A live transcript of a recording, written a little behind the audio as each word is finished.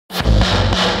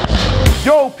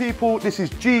Yo people, this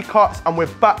is G Cuts and we're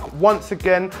back once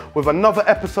again with another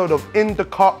episode of In The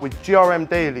Cut with GRM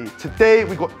Daily. Today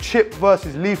we got Chip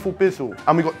versus Lethal Bizzle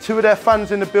and we got two of their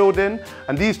fans in the building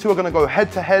and these two are going to go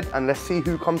head to head and let's see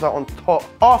who comes out on top.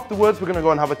 Afterwards we're going to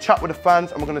go and have a chat with the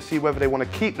fans and we're going to see whether they want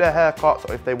to keep their haircuts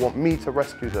or if they want me to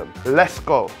rescue them. Let's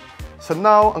go. So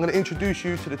now I'm going to introduce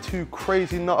you to the two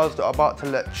crazy nutters that are about to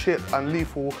let Chip and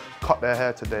Lethal cut their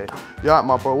hair today. You alright,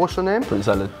 my bro? What's your name? Prince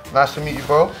Alan. Nice to meet you,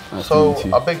 bro. Nice to meet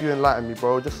you. I beg you enlighten me,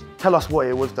 bro. Just tell us what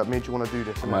it was that made you want to do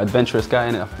this. I'm an adventurous guy,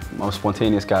 innit? I'm a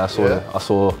spontaneous guy. I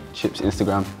saw Chip's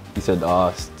Instagram. He said,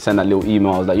 send that little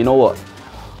email. I was like, you know what?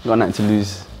 We got nothing to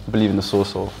lose. I believe in the source,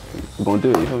 so we're going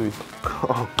to do it, you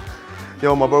feel me?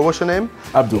 Yo, my bro, what's your name?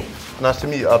 Abdul. Nice to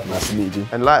meet you, Abdul. Nice to meet you.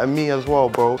 Enlighten me as well,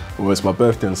 bro. Well, it's my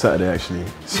birthday on Saturday, actually.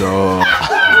 So,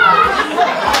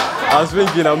 I was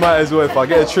thinking I might as well, if I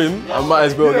get a trim, I might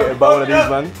as well get buy one of these,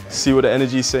 man. See what the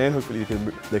energy's saying. Hopefully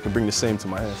they can bring the same to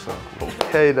my hair, so.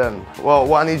 Okay then. Well,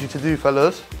 what I need you to do,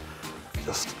 fellas,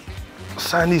 just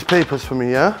sign these papers for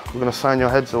me, yeah? We're gonna sign your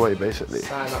heads away, basically.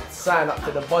 Sign up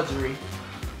to the budgery.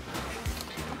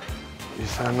 You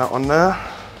sign that one there.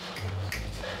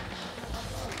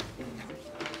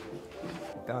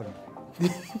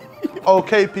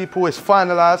 Okay, people, it's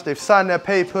finalised. They've signed their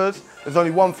papers. There's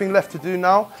only one thing left to do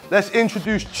now. Let's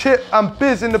introduce Chip and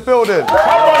Biz in the building. You know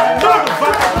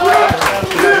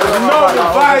the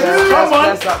vibes. Come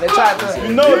on.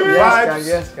 You know the vibes.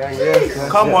 Yes.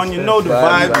 Come on, you know the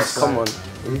vibes. Come on.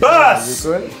 Burst.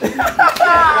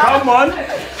 Come on.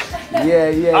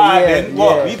 Yeah. Alright then,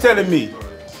 what? You telling me?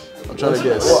 I'm trying to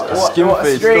get a skin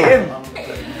fade straight still.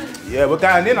 in. Yeah, we're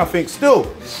going in, I think,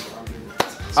 still.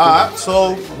 Alright,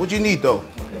 so what do you need though?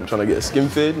 I'm trying to get a skin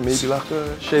fade, maybe like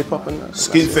a shape up and that.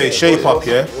 Skin fade, shape up,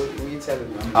 yeah?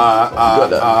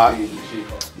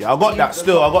 Yeah, I got that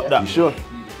still, I got that. You sure?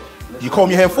 You comb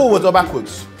your hair forwards or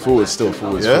backwards? Forward still,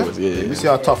 forwards, Yeah? forwards, yeah. Let me see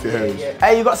how tough your hair is.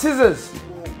 Hey, you got scissors?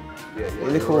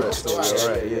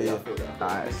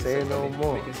 Alright, Say no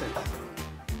more.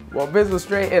 Well, Biz was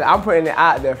straight in. I'm putting it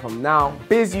out there from now.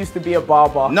 Biz used to be a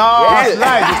barber. No, it's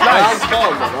lies, it's I'm lies.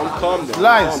 calm,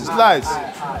 man. It's lies.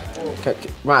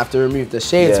 Might have to remove the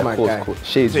shades, my guy.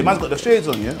 Shades. So, man's got the shades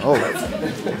on, yeah? Oh.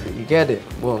 You get it?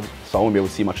 Boom. So I won't be able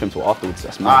to see my trim till afterwards.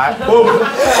 That's mad. Alright, boom.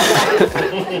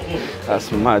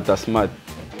 That's mad.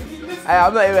 Hey,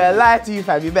 I'm not even gonna lie to you,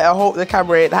 fam. You better hope the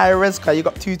camera ain't high res, cause you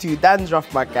got too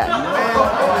dandruff, my guy.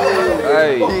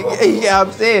 Hey. You get what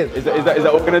I'm saying? Is that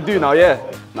what we're gonna do now, yeah?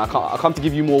 No, I come to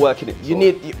give you more work, innit? You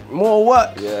need more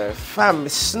work? Yeah. Fam,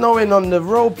 it's snowing on the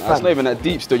road, fam. It's not even that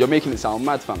deep still, you're making it sound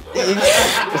mad, fam.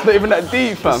 It's not even that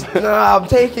deep, fam. Nah, I'm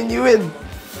taking you in.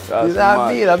 That's You know what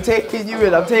I mean? I'm taking you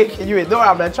in, Don't worry,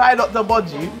 I'm gonna try not to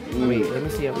budge you. Wait, let me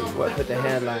see how we work with the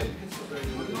hairline.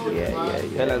 Yeah.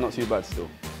 Hairline's not too bad still.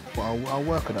 Well, I'll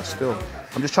work on that still.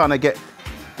 I'm just trying to get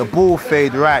the ball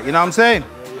fade right, you know what I'm saying?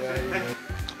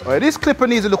 Oh, this clipper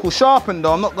needs a little sharpened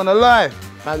though, I'm not gonna lie.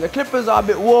 Man, the clippers are a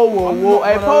bit whoa.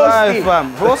 Hey, Lie,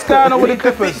 fam. What's going on with the Big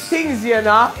clippers? things, you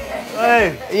know.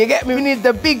 Hey. You get me? We need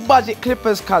the big budget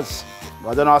clippers, cuz.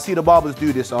 I don't know, I see the barbers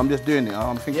do this, so I'm just doing it.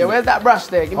 I'm thinking. Yeah, where's that brush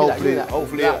there? Give me that, give me that.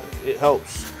 Hopefully it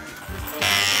helps.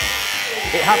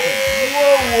 It happens.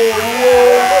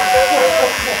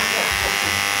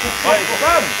 Hey,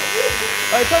 fam.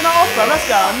 Hey, turn that off, man. That's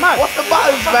going mad. What's the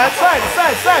buttons, man?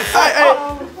 Side.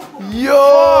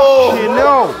 Yo! You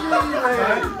know.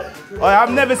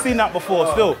 I've never seen that before,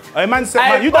 still. Hey, man,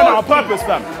 you done that on purpose,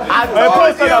 fam. I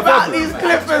told you about these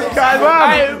clippers, guys.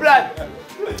 Hey, blood.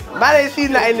 Man ain't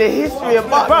seen that in the history of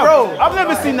bro. I've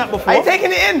never seen that before. Are you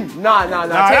taking it in? Nah.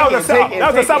 That was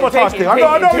a sabotage thing. I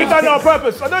know you done it on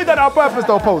purpose. I know you done it on purpose,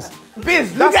 though, Post.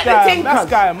 Biz, look at the thing, That's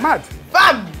guy mad.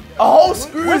 Fam, a whole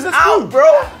screw Where's the out, screw?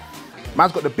 bro.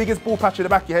 Man's got the biggest ball patch in the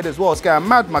back of your head as well. It's going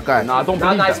mad, my guy. Nah, I don't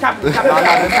believe It's that.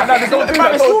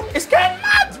 It's getting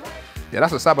mad. Yeah,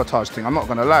 that's a sabotage thing. I'm not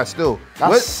gonna lie. Still,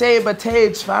 That's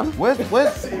sabotage, fam. where's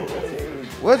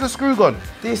the screw gone?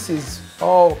 This is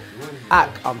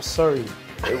I'm sorry.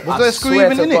 Was there a screw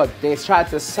even in it? They tried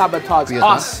to sabotage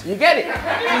us. You get it?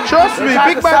 Trust me,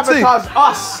 big man thing. Sabotage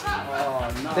us.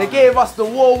 They gave us the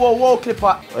whoa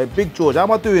clipper. Hey, Big George, how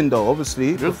am I doing though?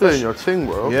 Obviously, You're doing your thing,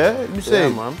 bro. yeah. Let me say,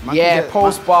 man. Yeah,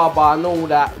 post barber, I know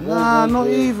that. Nah, not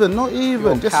even.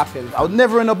 You're Just, capping. I was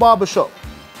never in a barber shop.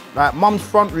 Like mum's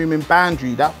front room in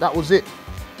Bandry. That was it.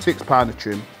 £6 a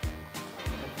trim.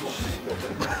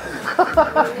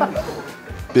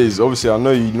 Biz, obviously I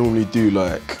know you normally do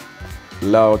like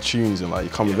loud tunes and like you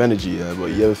come with energy, yeah, but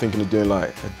you ever thinking of doing like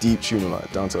a deep tune or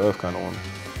like down to earth kind of one?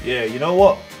 Yeah, you know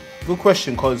what? Good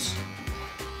question, because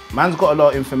man's got a lot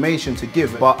of information to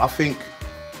give, but I think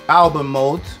album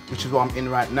mode, which is what I'm in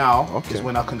right now, Okay. is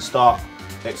when I can start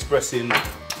expressing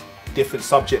different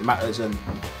subject matters and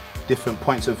different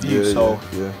points of view. So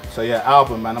yeah,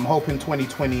 album, man. I'm hoping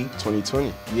 2020.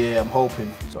 2020. Yeah, I'm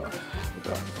hoping. So,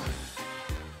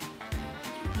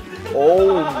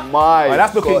 Oh my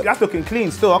that's looking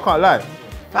clean still, I can't lie.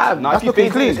 Fam, That's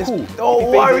looking clean. It's cool. Don't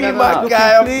worry, my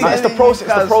guy. It's the process,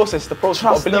 the process.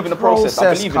 I believe in the process.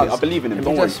 I believe in it.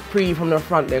 Don't worry. Just pre from the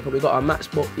front there, because we got a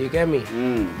matchbook, you get me?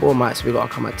 All match, we got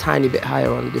to come a tiny bit higher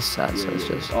on this side, so it's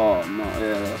just... Oh, no,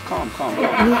 yeah, calm.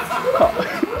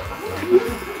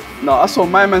 No, I saw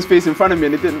my man's face in front of me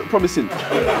and it didn't look promising.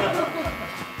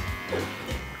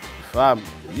 Fam,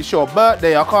 it's your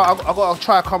birthday. I gotta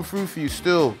try to come through for you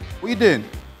still. What you doing?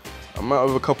 I'm out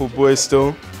with a couple boys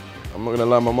still. I'm not gonna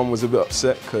lie, my mum was a bit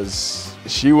upset because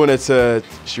she wanted to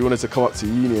come up to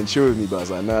uni and chill with me, but I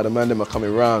was like, nah, the man them are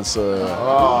coming round, so.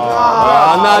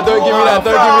 Nah, don't give me that.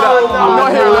 I'm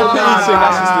not hearing the pity thing.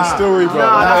 That's just the story, bro.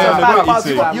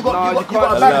 You got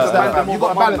to balance that, fam. You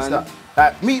got to balance that.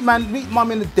 Like, meet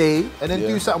mum in the day and then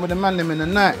do something with the man them in the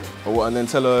night. Or what? And then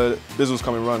tell her Bizzle's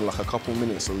coming round in like a couple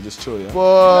minutes, so we just chill, yeah.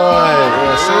 Boy,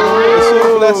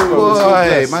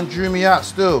 man drew me out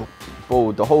still.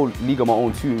 Bro, the whole League of My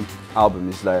Own 2 album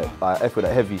is like, I effort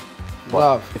that heavy.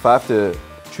 But if I have to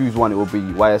choose one, it will be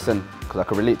YSN, because I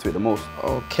can relate to it the most.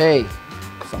 Okay.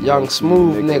 Young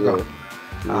smooth nigga.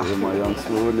 My young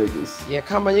smooth niggas. Yeah,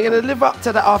 come on, you're gonna live up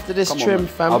to that after this trim,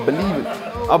 fam.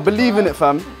 I believe in it,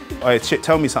 fam. Alright, shit,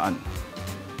 tell me something.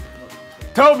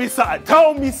 Tell me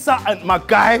something, my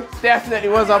guy. Definitely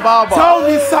was a barber. Tell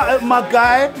me something, my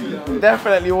guy.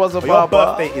 Definitely was a Your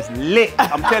barber. birthday is lit,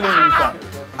 I'm telling you, fam.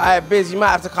 Alright, Biz, you might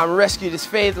have to come rescue this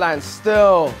fade line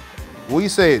still. What are you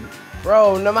saying?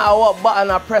 Bro, no matter what button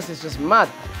I press, it's just mad.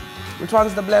 Which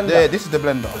one's the blender? Yeah, this is the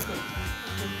blender.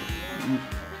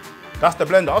 That's the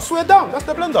blender. I swear down, that's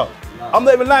the blender. I'm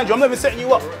not even lying to you, I'm not even setting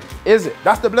you up. Is it?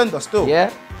 That's the blender still.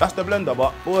 Yeah? That's the blender,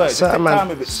 but boy, just take time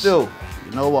with it still.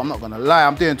 You know what, I'm not gonna lie,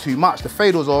 I'm doing too much. The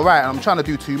fade was alright, and I'm trying to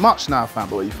do too much now, fam.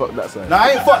 Boy, you fucked that side. Now, I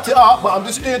ain't fucked it up, but I'm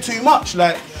just doing too much,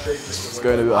 like. It's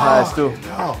going a bit higher still.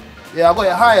 Oh. Yeah, I got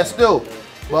it higher still,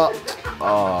 but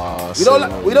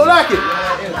we don't like it.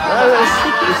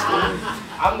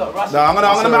 I'm not rushing. No, I'm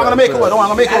gonna make it work. I'm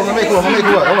gonna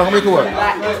make it work.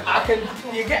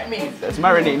 You get me? It's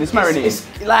marinating. It's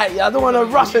like, I don't want to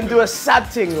rush and do a sad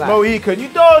thing, like. No, Ekan, you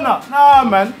don't know. Nah,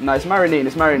 man. Nah, it's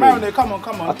marinating. Marinate, come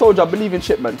on. I told you I believe in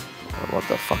Chip, man. What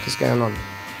the fuck is going on?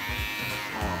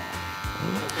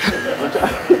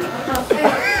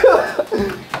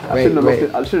 I shouldn't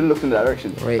have looked in that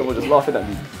direction. Someone just laughing at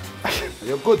me.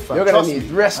 You're good, fam. You're gonna need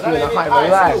rescuing, I can't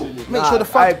even lie. Make sure the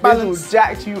fuck's balanced. Bizzle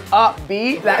jacked you up,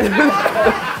 B. Like,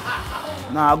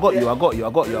 Nah, I got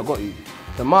you.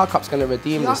 the markup's gonna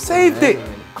redeem I this. saved it.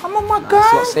 Come on, my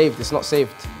guy. It's not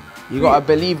saved. You gotta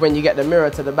believe when you get the mirror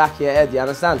to the back of your head, you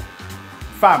understand?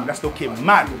 Fam, that's looking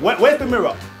mad. Where's the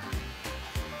mirror?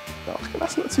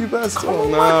 That's not too bad still.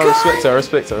 on, No, my I guy.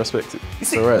 respect it. You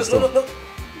see, It's alright still. look.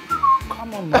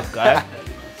 Come on, my guy.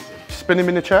 Spin him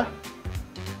in the chair.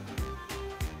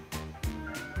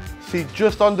 See,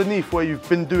 just underneath where you've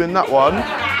been doing that one,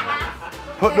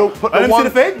 put the Let me see one. the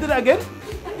fade. Do that again.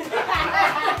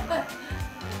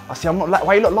 I see. I'm not.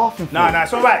 Why are you not laughing? For? Nah,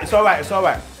 it's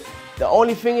alright. The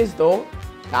only thing is though,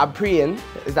 that I'm preying,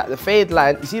 is that the fade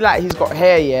line, you see like he's got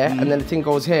hair, yeah, and then the thing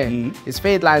goes here. His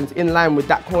fade line's in line with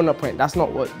that corner point. That's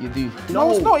not what you do. No,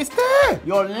 it's not. It's there.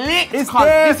 You're lit. It's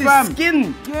there, This fam. is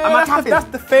skin. Yeah, that's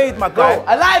the fade, my guy. Bro,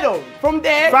 I lie though. From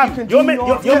there, Fam, you can you're do meant-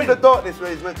 your... you're Keep the darkness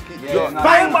where he's meant to keep.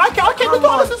 Fam, I kept the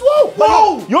darkness as well.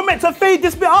 No. You're meant to fade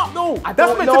this bit up, though. I That's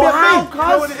don't meant know to be a how, fade. cuz. You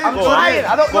know what it is? I'm Go on. trying.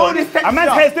 I don't Go know on. this texture. A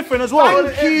man's hair is different as well.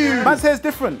 Thank you. Man's hair is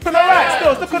different. It's looking alright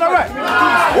still. It's looking alright.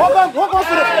 What goes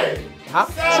for the... Huh?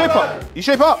 Shape up. You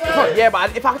shape up. Yeah,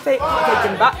 but if I take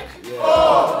him back...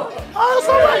 Oh, it's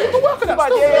alright. You can work on that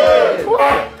still.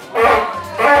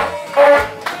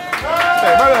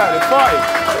 Hey, brother, it's party.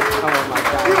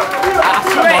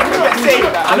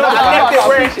 I left it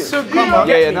where it should be.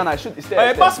 Yeah. No. It should. It's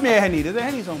there. Hey, bust me a Henny. There's a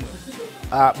Henny somewhere.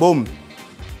 Alright, boom.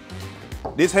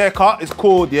 This haircut is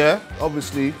called, yeah,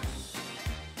 obviously,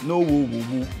 no woo woo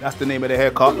woo. That's the name of the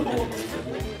haircut.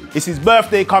 It's his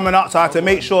birthday coming up, so I had to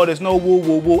make sure there's no woo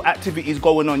woo woo activities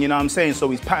going on, you know what I'm saying? So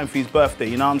he's patterned for his birthday,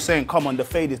 you know what I'm saying? Come on, the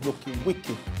fade is looking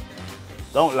wicked.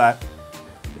 Don't lie.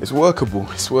 It's workable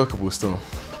still.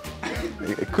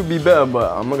 It could be better,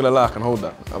 but I'm not gonna lie, I can hold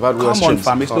that. I've had worse Come on, trims,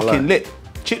 fam, it's can't looking lie. lit.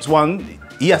 Chips one,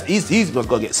 he's got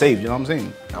to get saved, you know what I'm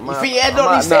saying? You think your head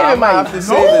don't need saving, I man? have to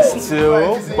say this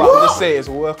still, but I'm just saying it's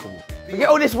workable. Forget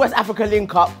all this West Africa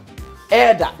link up.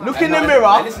 Air that. Look in the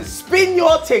mirror, spin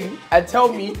your thing, and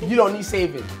tell me you don't need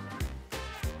saving.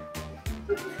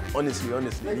 Honestly, it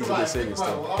needs a bit of saving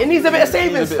still. It needs a bit of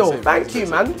saving still. Thank you,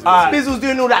 man. Bizzle's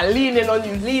doing all that leaning on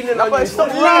you, Stop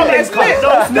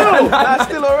leaning, That's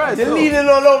still alright. You're leaning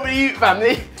all over you,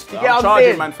 family. You get what I'm Charging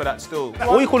saying? man for that still. What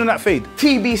are you calling that fade?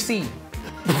 TBC.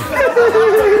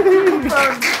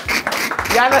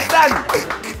 You understand?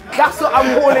 That's what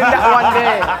I'm calling that one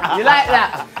there. You like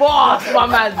that? Boss, my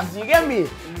man. You get me?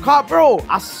 Bro,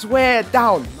 I swear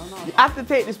down. You have to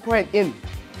take this point in.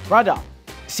 Brother,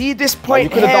 see this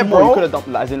point here, bro? You could have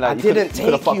done, as in, like, I didn't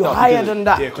take you higher than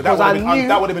that. Yeah, because I knew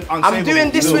that would have been unsavable. I'm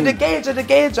doing this with the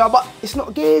gauger, but it's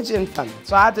not gauging, fam.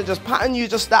 So I had to just pattern you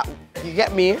just that, you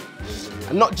get me?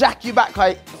 And not jack you back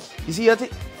like, you see, you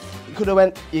could have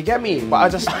went, you get me? But I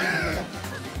just...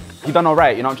 You done all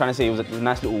right, you know what I'm trying to say? It was a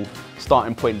nice little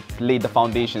starting point, laid the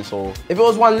foundation, so... If it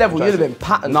was one level, you'd have been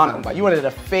patterned, No. but you wanted to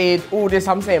fade, all this,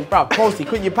 I'm saying, bruv, Posty,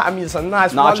 couldn't you pattern me just a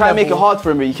nice Nah, I one try to make it level? hard for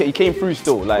him, but he came through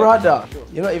still, like... Brother,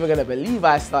 you're not even gonna believe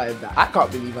I started that. I can't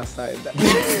believe I started that.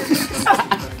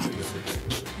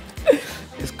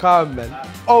 It's calm, man.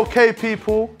 Okay,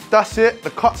 people, that's it. The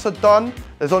cuts are done.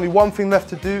 There's only one thing left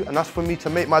to do, and that's for me to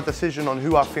make my decision on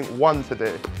who I think won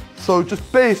today. So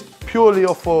just based purely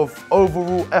off of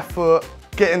overall effort,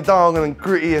 getting down and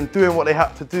gritty and doing what they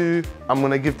had to do, I'm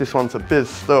gonna give this one to Biz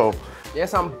still. Yeah,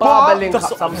 some barber link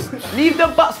up. Leave the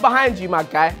butts behind you, my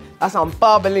guy. That's some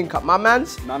barber link up, my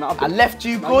mans. I left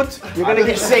you good. You're gonna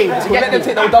get saved. Let them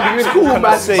take the W. It's cool,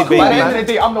 man. Say, But baby. at the end of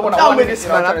the day, I'm the one that done won with it. this,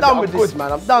 man. I'm done with this,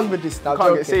 man. I'm done with this. Now,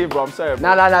 Can't get saved, bro, I'm sorry,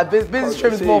 bro. Nah. Business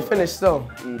trim's more finished still.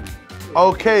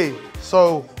 Okay,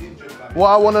 so what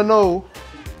I wanna know,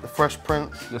 the Fresh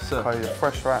Prince. Yes, sir. Okay, you're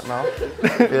fresh right now.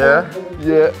 Yeah?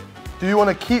 Yeah. Do you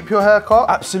wanna keep your haircut?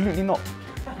 Absolutely not.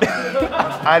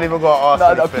 I ain't even gonna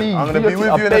ask anything. Please, I'm gonna be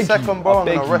with you in a second, bro. I'm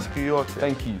gonna rescue your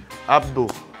thing. Thank you. Abdul,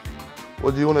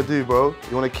 what do you wanna do, bro?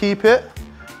 You wanna keep it,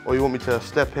 or you want me to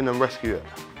step in and rescue it?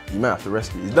 You might have to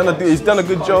rescue. He's done a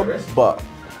good job, but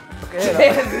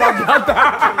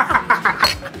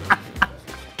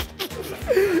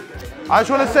I just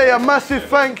want to say a massive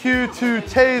thank you to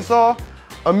Taser,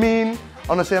 Amin. I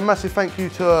want to say a massive thank you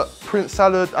to Prince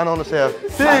Salad, and I want to say a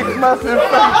big, massive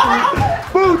thank you.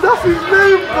 Bro, that's his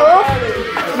name, bro.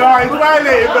 No, he's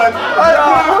violated, man.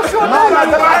 What's your name?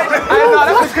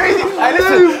 That's crazy. Hey,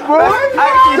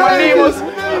 listen,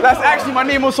 that's actually my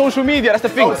name on social media. That's the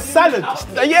thing. Oh, Salad.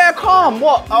 Yeah, calm.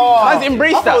 What? Man's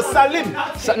embraced that. Salim.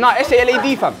 Nah,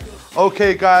 SALAD, fam.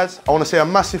 Okay, guys, I want to say a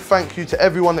massive thank you to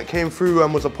everyone that came through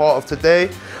and was a part of today.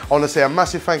 I want to say a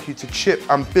massive thank you to Chip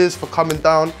and Biz for coming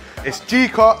down. It's G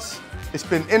Cuts. It's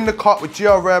been In the Cut with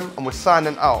GRM, and we're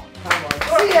signing out.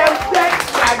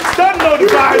 Don't know the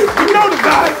guys. You know the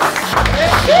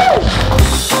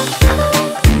guys.